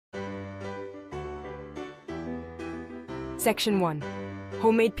Section 1.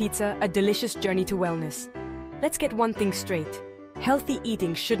 Homemade pizza, a delicious journey to wellness. Let's get one thing straight. Healthy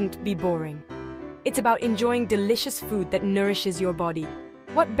eating shouldn't be boring. It's about enjoying delicious food that nourishes your body.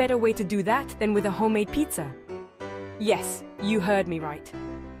 What better way to do that than with a homemade pizza? Yes, you heard me right.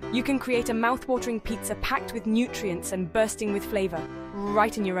 You can create a mouth-watering pizza packed with nutrients and bursting with flavor,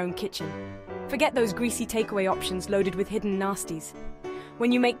 right in your own kitchen. Forget those greasy takeaway options loaded with hidden nasties.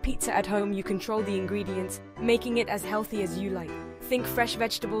 When you make pizza at home, you control the ingredients, making it as healthy as you like. Think fresh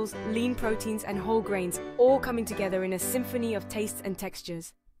vegetables, lean proteins, and whole grains, all coming together in a symphony of tastes and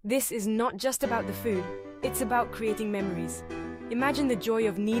textures. This is not just about the food, it's about creating memories. Imagine the joy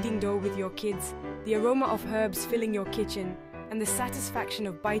of kneading dough with your kids, the aroma of herbs filling your kitchen, and the satisfaction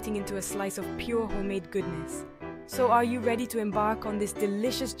of biting into a slice of pure homemade goodness. So are you ready to embark on this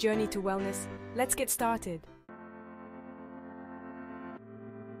delicious journey to wellness? Let's get started.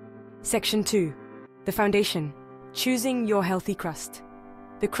 Section 2. The foundation. Choosing your healthy crust.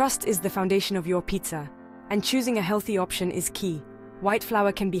 The crust is the foundation of your pizza, and choosing a healthy option is key. White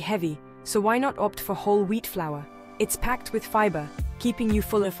flour can be heavy, so why not opt for whole wheat flour? It's packed with fiber, keeping you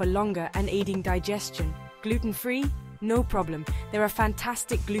fuller for longer and aiding digestion. Gluten-free? No problem. There are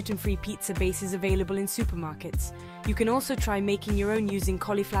fantastic gluten-free pizza bases available in supermarkets. You can also try making your own using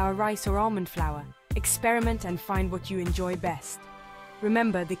cauliflower rice or almond flour. Experiment and find what you enjoy best.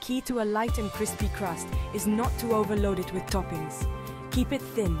 Remember, the key to a light and crispy crust is not to overload it with toppings. Keep it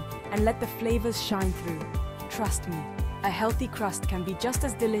thin and let the flavors shine through. Trust me, a healthy crust can be just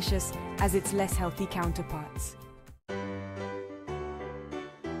as delicious as its less healthy counterparts.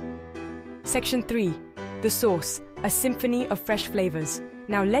 Section 3. The sauce, a symphony of fresh flavors.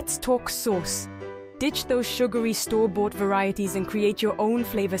 Now let's talk sauce. Ditch those sugary store-bought varieties and create your own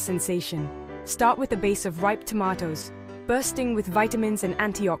flavor sensation. Start with a base of ripe tomatoes, bursting with vitamins and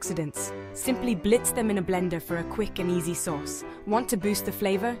antioxidants. Simply blitz them in a blender for a quick and easy sauce. Want to boost the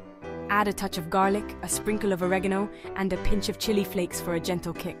flavor? Add a touch of garlic, a sprinkle of oregano, and a pinch of chili flakes for a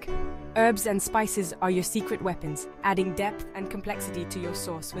gentle kick. Herbs and spices are your secret weapons, adding depth and complexity to your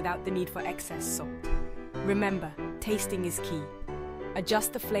sauce without the need for excess salt. Remember, tasting is key.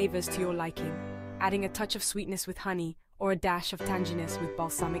 Adjust the flavors to your liking, adding a touch of sweetness with honey or a dash of tanginess with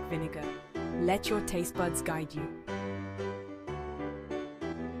balsamic vinegar. Let your taste buds guide you.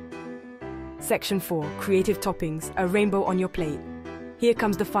 Section 4. Creative toppings, a rainbow on your plate. Here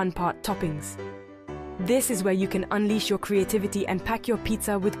comes the fun part, toppings. This is where you can unleash your creativity and pack your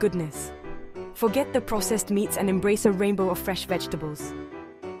pizza with goodness. Forget the processed meats and embrace a rainbow of fresh vegetables.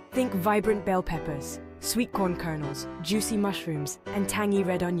 Think vibrant bell peppers, sweet corn kernels, juicy mushrooms, and tangy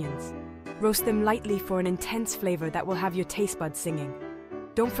red onions. Roast them lightly for an intense flavor that will have your taste buds singing.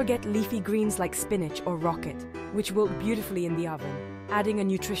 Don't forget leafy greens like spinach or rocket, which wilt beautifully in the oven, adding a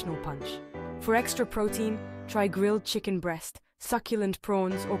nutritional punch. For extra protein, try grilled chicken breast, succulent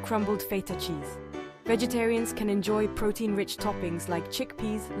prawns, or crumbled feta cheese. Vegetarians can enjoy protein-rich toppings like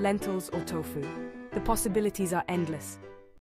chickpeas, lentils, or tofu. The possibilities are endless.